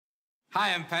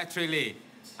Hi, I'm Patrick Lee.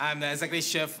 I'm the executive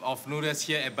chef of Noodles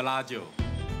here at Bellagio.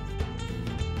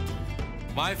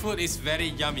 My food is very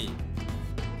yummy.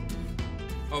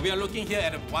 Oh, we are looking here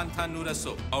at a wonton noodle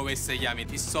soup. Always say yummy.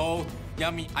 It's so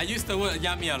yummy. I use the word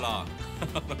yummy a lot.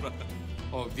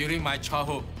 Oh, during my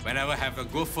childhood, whenever I have a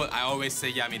good food, I always say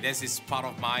yummy. This is part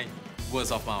of my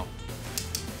words of mouth.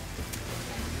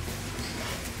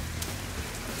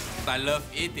 I love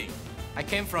eating. I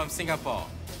came from Singapore.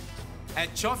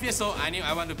 At 12 years old, I knew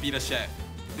I wanted to be the chef.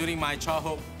 During my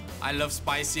childhood, I love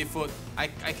spicy food. I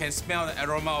can smell the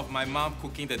aroma of my mom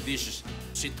cooking the dishes.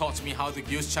 She taught me how to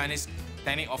use Chinese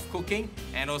technique of cooking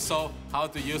and also how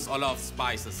to use a lot of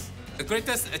spices. The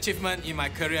greatest achievement in my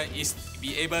career is to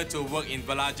be able to work in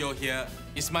Bellagio here.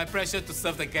 It's my pleasure to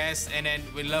serve the guests, and then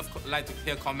we like to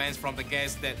hear comments from the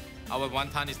guests that our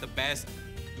wonton is the best.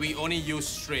 We only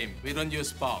use shrimp, we don't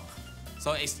use pork.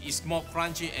 So it's more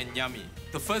crunchy and yummy.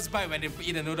 The first bite when they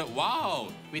eat the noodle, wow!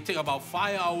 We take about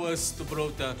 5 hours to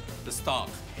brew the stock.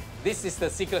 This is the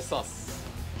secret sauce.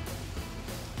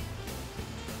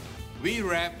 We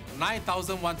wrap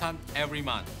 9,000 wonton every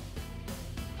month.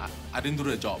 I didn't do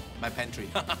the job, my pantry.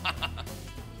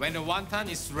 When the wonton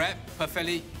is wrapped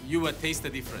perfectly, you will taste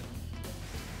the difference.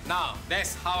 Now,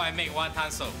 that's how I make wonton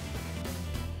soup.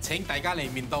 請大家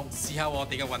嚟面檔試下我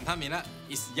哋嘅雲吞麵啦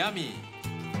，It's yummy!